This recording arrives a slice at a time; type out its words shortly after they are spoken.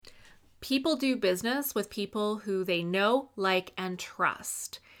People do business with people who they know, like, and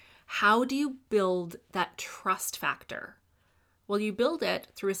trust. How do you build that trust factor? Well, you build it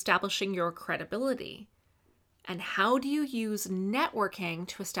through establishing your credibility. And how do you use networking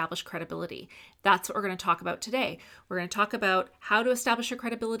to establish credibility? That's what we're going to talk about today. We're going to talk about how to establish your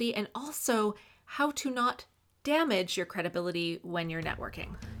credibility and also how to not damage your credibility when you're networking.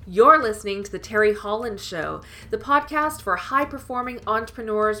 You're listening to The Terry Holland Show, the podcast for high-performing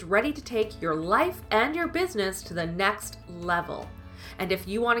entrepreneurs ready to take your life and your business to the next level. And if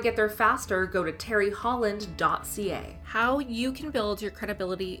you want to get there faster, go to terryholland.ca. How you can build your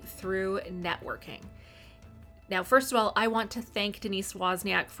credibility through networking. Now, first of all, I want to thank Denise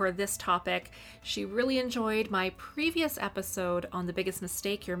Wozniak for this topic. She really enjoyed my previous episode on the biggest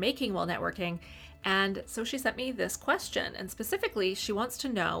mistake you're making while networking. And so she sent me this question. And specifically, she wants to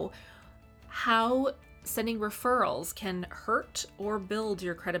know how sending referrals can hurt or build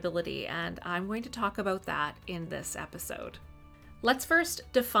your credibility. And I'm going to talk about that in this episode. Let's first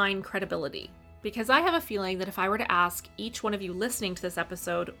define credibility, because I have a feeling that if I were to ask each one of you listening to this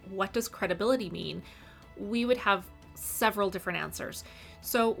episode, what does credibility mean? We would have several different answers.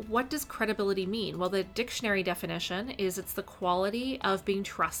 So what does credibility mean? Well, the dictionary definition is it's the quality of being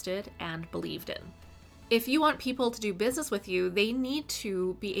trusted and believed in. If you want people to do business with you, they need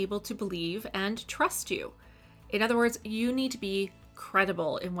to be able to believe and trust you. In other words, you need to be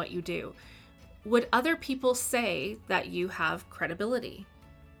credible in what you do. Would other people say that you have credibility?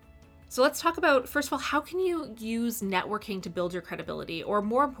 So let's talk about, first of all, how can you use networking to build your credibility? Or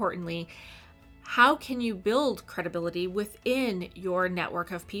more importantly, how can you build credibility within your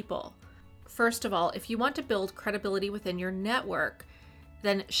network of people? First of all, if you want to build credibility within your network,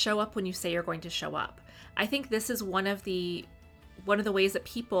 then show up when you say you're going to show up. I think this is one of the ways that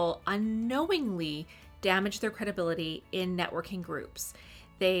people unknowingly damage their credibility in networking groups.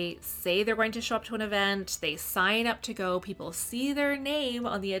 They say they're going to show up to an event, they sign up to go, people see their name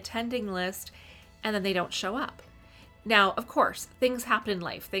on the attending list, and then they don't show up. Now, of course, things happen in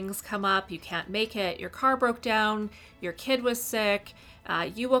life. Things come up, you can't make it, your car broke down, your kid was sick,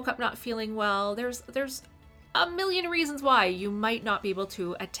 you woke up not feeling well. There's a million reasons why you might not be able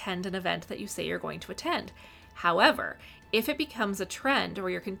to attend an event that you say you're going to attend. However, if it becomes a trend where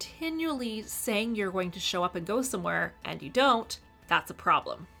you're continually saying you're going to show up and go somewhere and you don't, that's a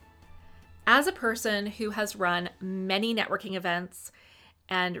problem. As a person who has run many networking events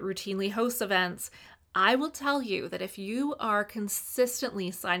and routinely hosts events, I will tell you that if you are consistently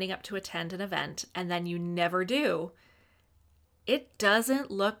signing up to attend an event and then you never do, it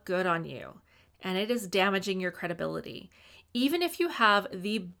doesn't look good on you and it is damaging your credibility. Even if you have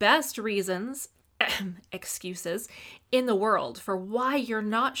the best reasons, excuses in the world for why you're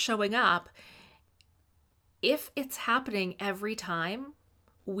not showing up, if it's happening every time,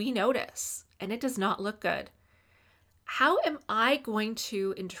 we notice and it does not look good. How am I going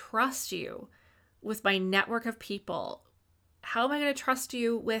to entrust you with my network of people? How am I going to trust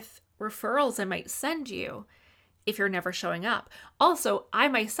you with referrals I might send you if you're never showing up? Also, I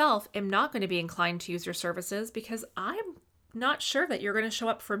myself am not going to be inclined to use your services because I'm not sure that you're going to show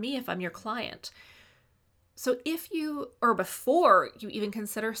up for me if I'm your client. So before you even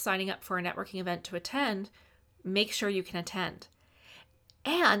consider signing up for a networking event to attend, make sure you can attend.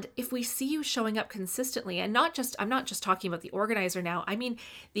 And if we see you showing up consistently, and I'm not just talking about the organizer now, I mean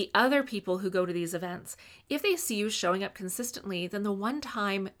the other people who go to these events, if they see you showing up consistently, then the one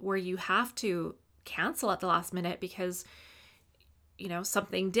time where you have to cancel at the last minute because,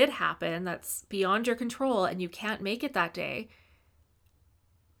 something did happen that's beyond your control and you can't make it that day,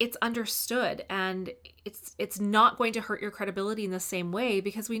 it's understood and it's not going to hurt your credibility in the same way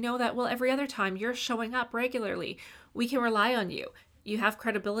because we know that, well, every other time you're showing up regularly, we can rely on you. You have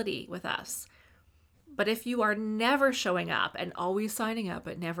credibility with us. But if you are never showing up and always signing up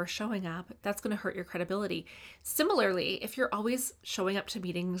but never showing up, that's going to hurt your credibility. Similarly, if you're always showing up to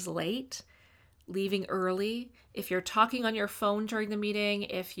meetings late, leaving early, if you're talking on your phone during the meeting,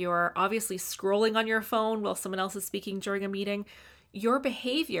 if you're obviously scrolling on your phone while someone else is speaking during a meeting, your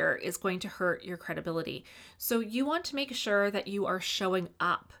behavior is going to hurt your credibility. So you want to make sure that you are showing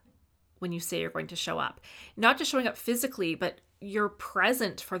up when you say you're going to show up. Not just showing up physically, but you're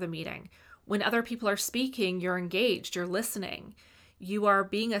present for the meeting. When other people are speaking, you're engaged, you're listening. You are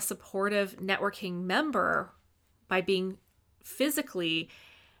being a supportive networking member by being physically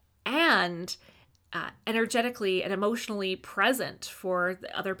and energetically and emotionally present for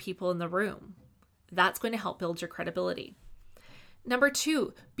the other people in the room. That's going to help build your credibility. Number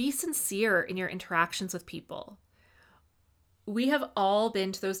 2, be sincere in your interactions with people. We have all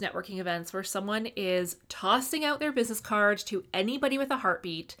been to those networking events where someone is tossing out their business card to anybody with a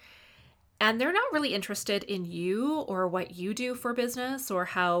heartbeat, And they're not really interested in you or what you do for business or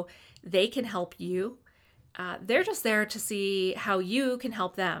how they can help you. They're just there to see how you can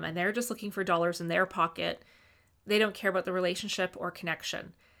help them. And they're just looking for dollars in their pocket. They don't care about the relationship or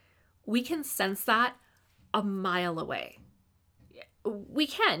connection. We can sense that a mile away. We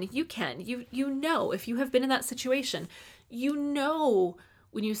can, you can, you know, if you have been in that situation, you know,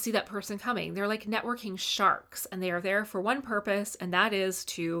 when you see that person coming, they're like networking sharks and they are there for one purpose, and that is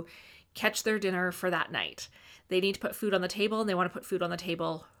to catch their dinner for that night. They need to put food on the table and they want to put food on the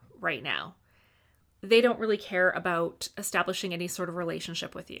table right now. They don't really care about establishing any sort of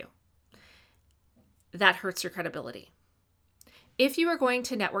relationship with you. That hurts your credibility. If you are going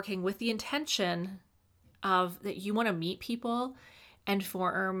to networking with the intention of that you want to meet people and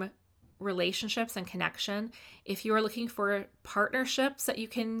form relationships and connection, if you are looking for partnerships that you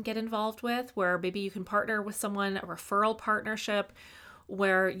can get involved with, where maybe you can partner with someone, a referral partnership,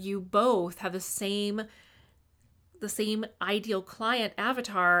 where you both have the same ideal client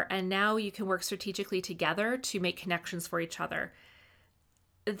avatar, and now you can work strategically together to make connections for each other,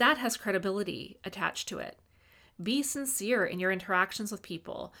 that has credibility attached to it. Be sincere in your interactions with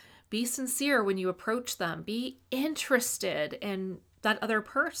people. Be sincere when you approach them. Be interested in that other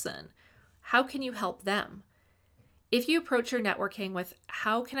person. How can you help them? If you approach your networking with,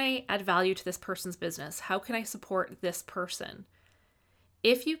 how can I add value to this person's business? How can I support this person?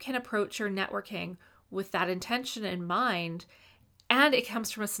 If you can approach your networking with that intention in mind, and it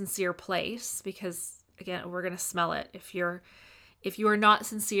comes from a sincere place, because again, we're going to smell it. If you are not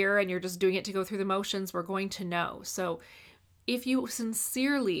sincere and you're just doing it to go through the motions, we're going to know. So if you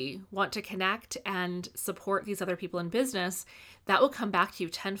sincerely want to connect and support these other people in business, that will come back to you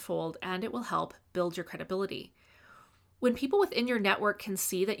tenfold, and it will help build your credibility. When people within your network can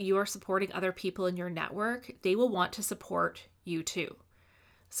see that you are supporting other people in your network, they will want to support you too.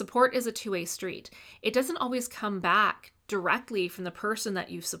 Support is a two-way street. It doesn't always come back directly from the person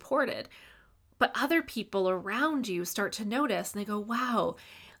that you've supported, but other people around you start to notice and they go, wow,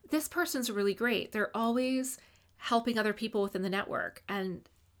 this person's really great. They're always helping other people within the network. And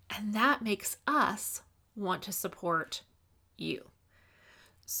that makes us want to support you.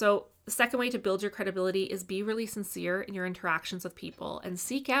 So the second way to build your credibility is be really sincere in your interactions with people and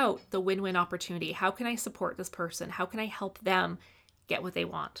seek out the win-win opportunity. How can I support this person? How can I help them get what they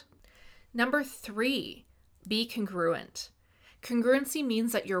want? Number 3, be congruent. Congruency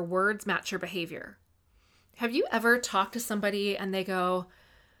means that your words match your behavior. Have you ever talked to somebody and they go,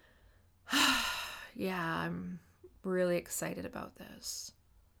 yeah, I'm really excited about this?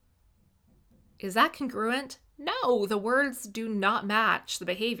 Is that congruent? No, the words do not match the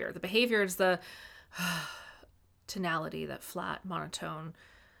behavior. The behavior is the tonality, that flat, monotone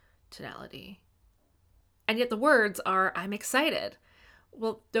tonality. And yet the words are, I'm excited.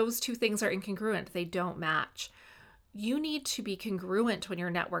 Well, those two things are incongruent. They don't match. You need to be congruent when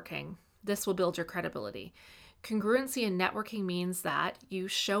you're networking. This will build your credibility. Congruency in networking means that you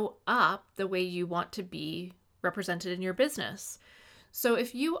show up the way you want to be represented in your business. So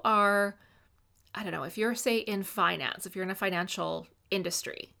if you are, if you're, say, in finance, if you're in a financial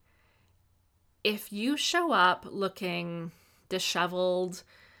industry, if you show up looking disheveled,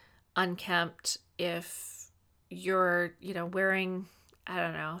 unkempt, if you're, wearing,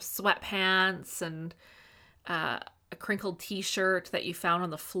 sweatpants and a crinkled t-shirt that you found on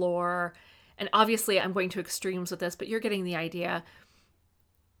the floor, and obviously I'm going to extremes with this, but you're getting the idea,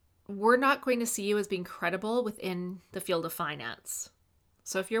 we're not going to see you as being credible within the field of finance.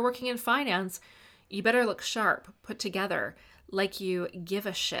 So if you're working in finance, you better look sharp, put together, like you give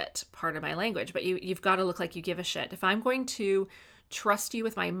a shit, pardon my language, but you've got to look like you give a shit. If I'm going to trust you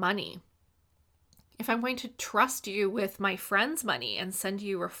with my money, if I'm going to trust you with my friend's money and send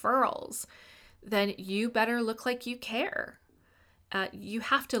you referrals, then you better look like you care. You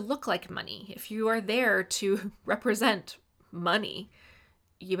have to look like money. If you are there to represent money,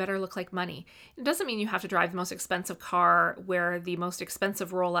 you better look like money. It doesn't mean you have to drive the most expensive car, wear the most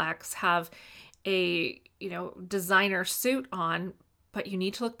expensive Rolex, have a, designer suit on, but you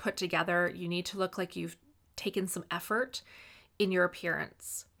need to look put together. You need to look like you've taken some effort in your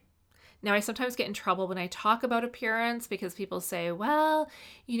appearance. Now, I sometimes get in trouble when I talk about appearance because people say, well,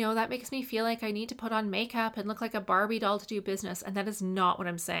 that makes me feel like I need to put on makeup and look like a Barbie doll to do business. And that is not what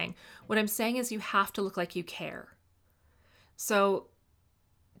I'm saying. What I'm saying is you have to look like you care. So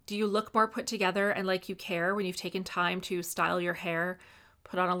do you look more put together and like you care when you've taken time to style your hair,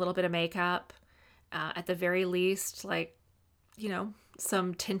 put on a little bit of makeup, at the very least,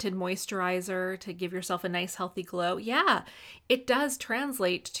 some tinted moisturizer to give yourself a nice healthy glow? Yeah, it does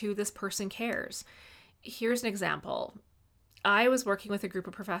translate to this person cares. Here's an example. I was working with a group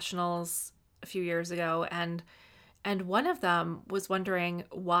of professionals a few years ago, and one of them was wondering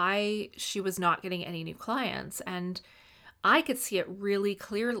why she was not getting any new clients. And I could see it really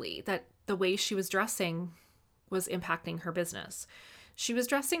clearly that the way she was dressing was impacting her business. She was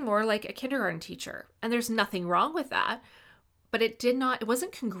dressing more like a kindergarten teacher, and there's nothing wrong with that, but it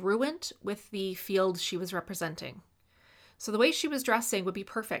wasn't congruent with the field she was representing. So the way she was dressing would be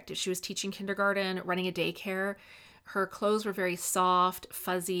perfect if she was teaching kindergarten, running a daycare. Her clothes were very soft,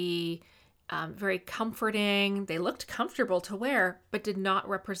 fuzzy, very comforting. They looked comfortable to wear, but did not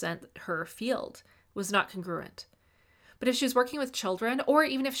represent her field, was not congruent. But if she was working with children, or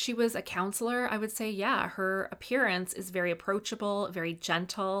even if she was a counselor, I would say, yeah, her appearance is very approachable, very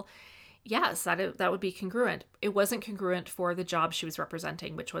gentle. Yes, that would be congruent. It wasn't congruent for the job she was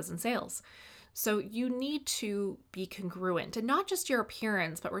representing, which was in sales. So you need to be congruent, and not just your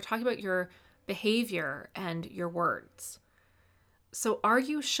appearance, but we're talking about your behavior and your words. So are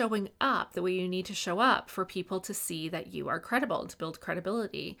you showing up the way you need to show up for people to see that you are credible, to build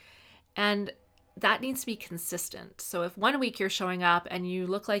credibility? And that needs to be consistent. So if one week you're showing up and you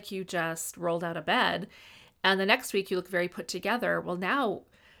look like you just rolled out of bed, and the next week you look very put together, well, now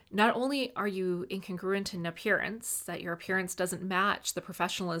not only are you incongruent in appearance, that your appearance doesn't match the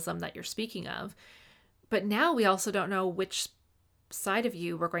professionalism that you're speaking of, but now we also don't know which side of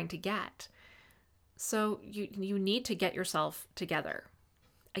you we're going to get. So you need to get yourself together.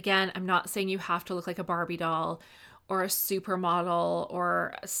 Again, I'm not saying you have to look like a Barbie doll or a supermodel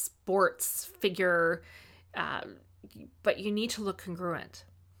or a sports figure, but you need to look congruent.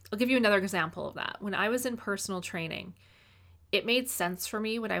 I'll give you another example of that. When I was in personal training, it made sense for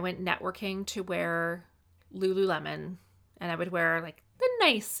me when I went networking to wear Lululemon, and I would wear like the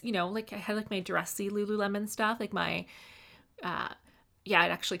nice, like I had like my dressy Lululemon stuff, like my, I'd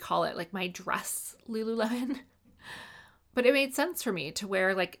actually call it like my dress Lululemon. But it made sense for me to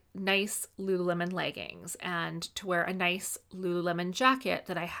wear like nice Lululemon leggings and to wear a nice Lululemon jacket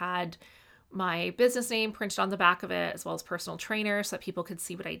that I had my business name printed on the back of it, as well as personal trainer, so that people could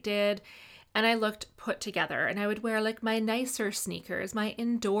see what I did. And I looked put together, and I would wear like my nicer sneakers, my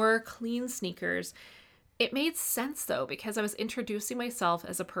indoor clean sneakers. It made sense though, because I was introducing myself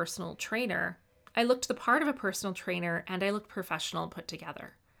as a personal trainer. I looked the part of a personal trainer, and I looked professional and put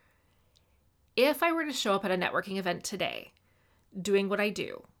together. If I were to show up at a networking event today, doing what I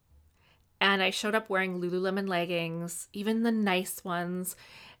do, and I showed up wearing Lululemon leggings, even the nice ones,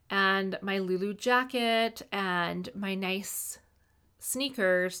 and my Lulu jacket and my nice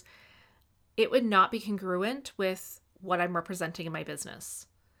sneakers, it would not be congruent with what I'm representing in my business.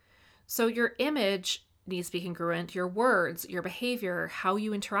 So your image needs to be congruent. Your words, your behavior, how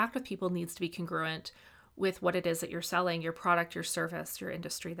you interact with people needs to be congruent with what it is that you're selling, your product, your service, your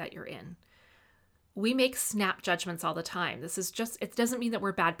industry that you're in. We make snap judgments all the time. It doesn't mean that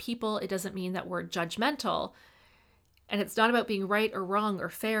we're bad people. It doesn't mean that we're judgmental. And it's not about being right or wrong or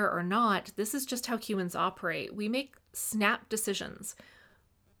fair or not. This is just how humans operate. We make snap decisions.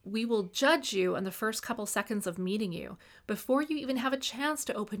 We will judge you in the first couple seconds of meeting you before you even have a chance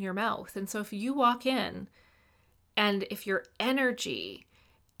to open your mouth. And so if you walk in and if your energy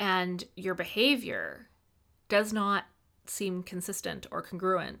and your behavior does not seem consistent or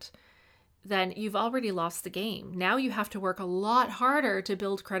congruent, then you've already lost the game. Now you have to work a lot harder to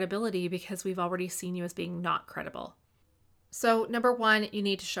build credibility because we've already seen you as being not credible. So number one, you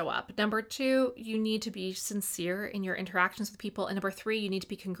need to show up. Number two, you need to be sincere in your interactions with people. And number three, you need to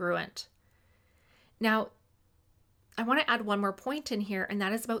be congruent. Now, I want to add one more point in here, and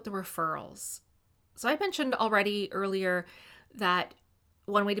that is about the referrals. So I mentioned already earlier that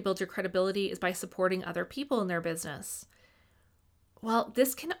one way to build your credibility is by supporting other people in their business. Well,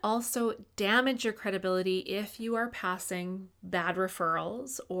 this can also damage your credibility if you are passing bad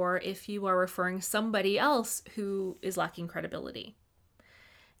referrals or if you are referring somebody else who is lacking credibility.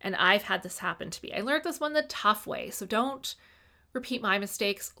 And I've had this happen to me. I learned this one the tough way. So don't repeat my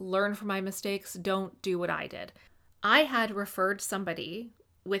mistakes, learn from my mistakes, don't do what I did. I had referred somebody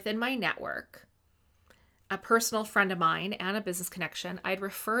within my network, a personal friend of mine and a business connection. I'd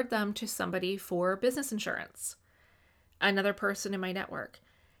referred them to somebody for business insurance. Another person in my network.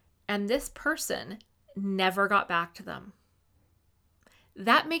 And this person never got back to them.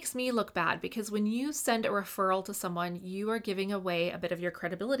 That makes me look bad because when you send a referral to someone, you are giving away a bit of your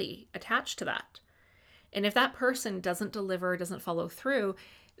credibility attached to that. And if that person doesn't deliver, doesn't follow through,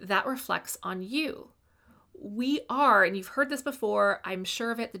 that reflects on you. We are, and you've heard this before, I'm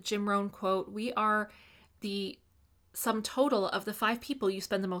sure of it, the Jim Rohn quote, we are the sum total of the 5 people you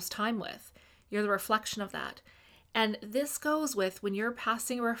spend the most time with. You're the reflection of that. And this goes with when you're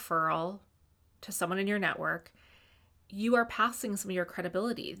passing a referral to someone in your network, you are passing some of your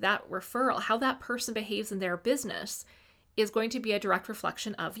credibility. That referral, how that person behaves in their business, is going to be a direct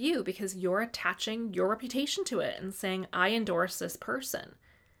reflection of you because you're attaching your reputation to it and saying, I endorse this person.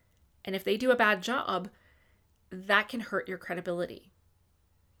 And if they do a bad job, that can hurt your credibility.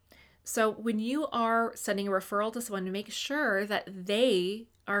 So when you are sending a referral to someone, make sure that they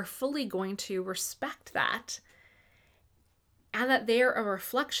are fully going to respect that and that they're a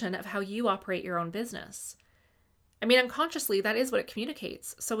reflection of how you operate your own business. I mean, unconsciously, that is what it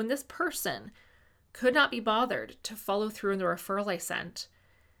communicates. So when this person could not be bothered to follow through on the referral I sent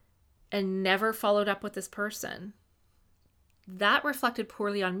and never followed up with this person, that reflected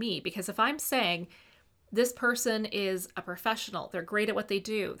poorly on me. Because if I'm saying this person is a professional, they're great at what they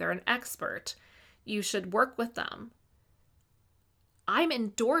do, they're an expert, you should work with them, I'm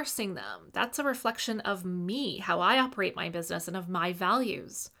endorsing them. That's a reflection of me, how I operate my business and of my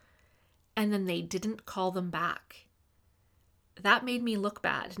values. And then they didn't call them back. That made me look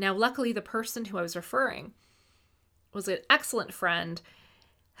bad. Now, luckily, the person who I was referring was an excellent friend,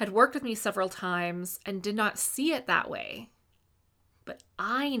 had worked with me several times, and did not see it that way. But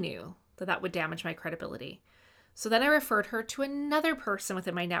I knew that that would damage my credibility. So then I referred her to another person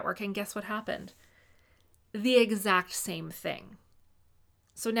within my network, and guess what happened? The exact same thing.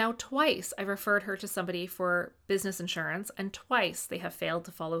 So now twice I referred her to somebody for business insurance, and twice they have failed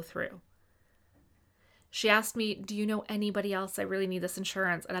to follow through. She asked me, do you know anybody else? I really need this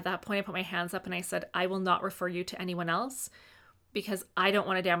insurance. And at that point, I put my hands up and I said, I will not refer you to anyone else because I don't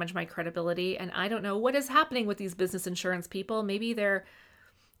want to damage my credibility. And I don't know what is happening with these business insurance people. Maybe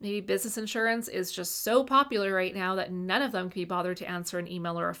business insurance is just so popular right now that none of them can be bothered to answer an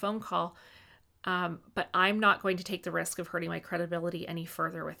email or a phone call. But I'm not going to take the risk of hurting my credibility any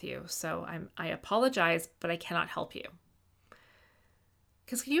further with you. So I apologize, but I cannot help you.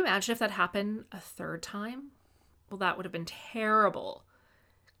 Because can you imagine if that happened a third time? Well, that would have been terrible.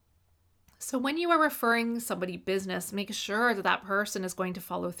 So when you are referring somebody business, make sure that that person is going to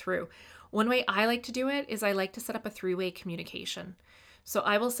follow through. One way I like to do it is I like to set up a 3-way communication. So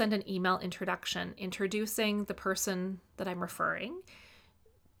I will send an email introduction introducing the person that I'm referring,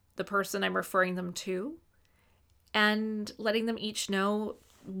 the person I'm referring them to, and letting them each know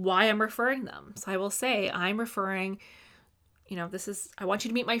why I'm referring them. So I will say, I'm referring, I want you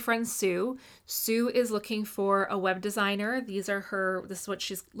to meet my friend Sue. Sue is looking for a web designer. This is what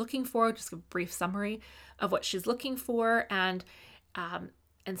she's looking for. Just a brief summary of what she's looking for. And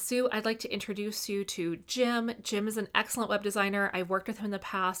Sue, I'd like to introduce you to Jim. Jim is an excellent web designer. I've worked with him in the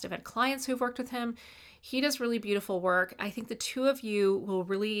past. I've had clients who've worked with him. He does really beautiful work. I think the two of you will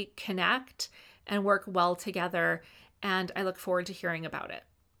really connect and work well together. And I look forward to hearing about it.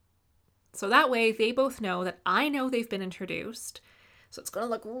 So that way they both know that I know they've been introduced. So it's going to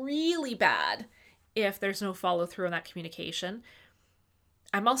look really bad if there's no follow through on that communication.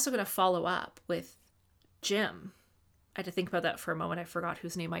 I'm also going to follow up with Jim. I had to think about that for a moment. I forgot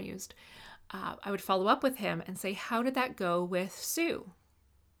whose name I used. I would follow up with him and say, how did that go with Sue?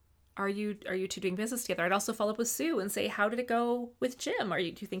 Are you two doing business together? I'd also follow up with Sue and say, how did it go with Jim? Do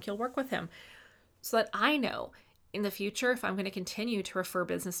you think you'll work with him? So that I know in the future if I'm going to continue to refer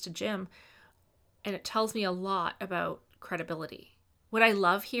business to Jim. And it tells me a lot about credibility. What I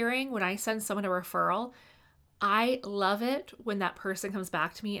love hearing when I send someone a referral, I love it when that person comes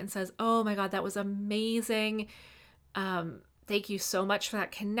back to me and says, oh my God, that was amazing. Thank you so much for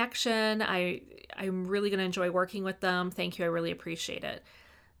that connection. I'm really going to enjoy working with them. Thank you. I really appreciate it.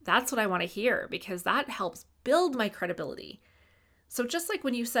 That's what I want to hear because that helps build my credibility. So just like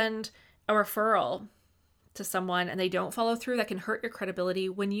when you send a referral to someone and they don't follow through, that can hurt your credibility.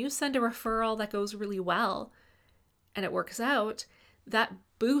 When you send a referral that goes really well and it works out, that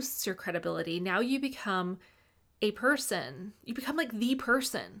boosts your credibility. Now you become a person. You become like the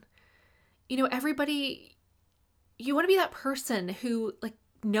person. Everybody, you want to be that person who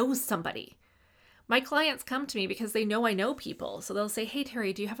knows somebody. My clients come to me because they know I know people. So they'll say, hey,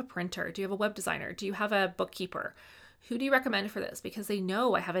 Terry, do you have a printer? Do you have a web designer? Do you have a bookkeeper? Who do you recommend for this? Because they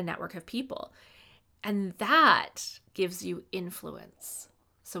know I have a network of people. And that gives you influence.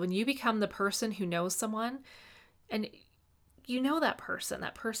 So when you become the person who knows someone, and you know that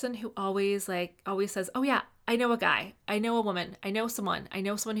person who always says, oh yeah, I know a guy, I know a woman, I know someone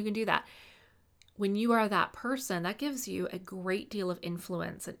who can do that. When you are that person, that gives you a great deal of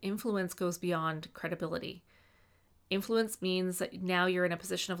influence, and influence goes beyond credibility. Influence means that now you're in a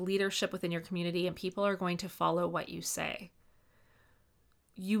position of leadership within your community and people are going to follow what you say.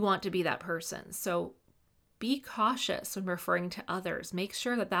 You want to be that person. So be cautious when referring to others. Make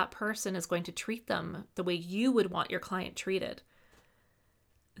sure that that person is going to treat them the way you would want your client treated.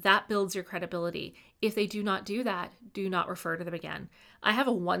 That builds your credibility. If they do not do that, do not refer to them again. I have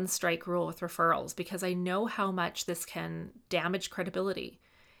a one strike rule with referrals because I know how much this can damage credibility.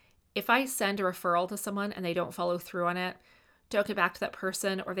 If I send a referral to someone and they don't follow through on it, don't get back to that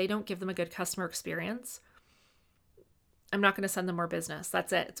person, or they don't give them a good customer experience, I'm not going to send them more business.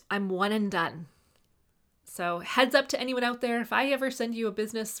 That's it. I'm one and done. So heads up to anyone out there, if I ever send you a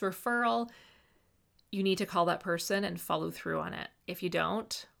business referral, you need to call that person and follow through on it. If you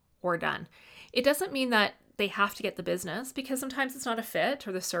don't, we're done. It doesn't mean that they have to get the business, because sometimes it's not a fit,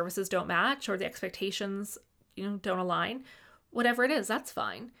 or the services don't match, or the expectations, don't align. Whatever it is, that's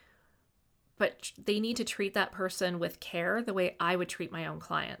fine. But they need to treat that person with care the way I would treat my own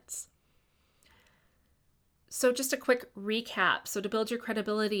clients. So just a quick recap. So to build your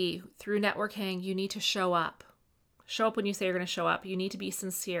credibility through networking, you need to show up. Show up when you say you're going to show up. You need to be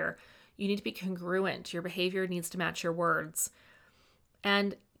sincere. You need to be congruent. Your behavior needs to match your words.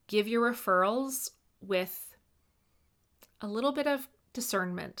 And give your referrals with a little bit of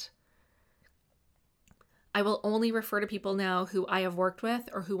discernment. I will only refer to people now who I have worked with,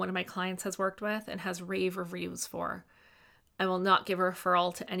 or who one of my clients has worked with and has rave reviews for. I will not give a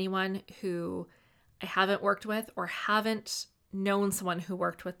referral to anyone who I haven't worked with or haven't known someone who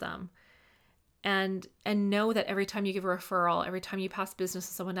worked with them. And know that every time you give a referral, every time you pass business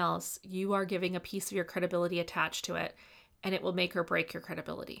to someone else, you are giving a piece of your credibility attached to it, and it will make or break your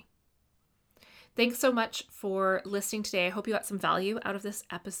credibility. Thanks so much for listening today. I hope you got some value out of this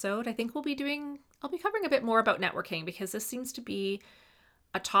episode. I think I'll be covering a bit more about networking, because this seems to be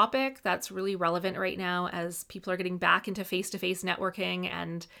a topic that's really relevant right now as people are getting back into face-to-face networking.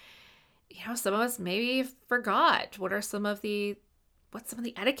 And, some of us maybe forgot what's some of the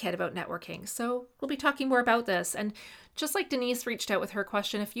etiquette about networking. So we'll be talking more about this. And just like Denise reached out with her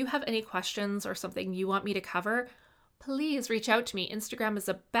question, if you have any questions or something you want me to cover, please reach out to me. Instagram is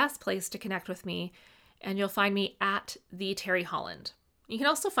the best place to connect with me, and you'll find me at The Terry Holland. You can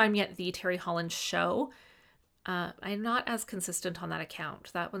also find me at The Terry Holland Show. I'm not as consistent on that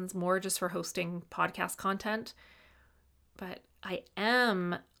account. That one's more just for hosting podcast content, but I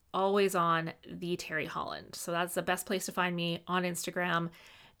am always on The Terry Holland. So that's the best place to find me on Instagram.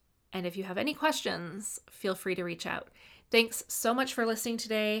 And if you have any questions, feel free to reach out. Thanks so much for listening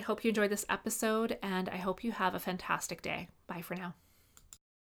today. Hope you enjoyed this episode, and I hope you have a fantastic day. Bye for now.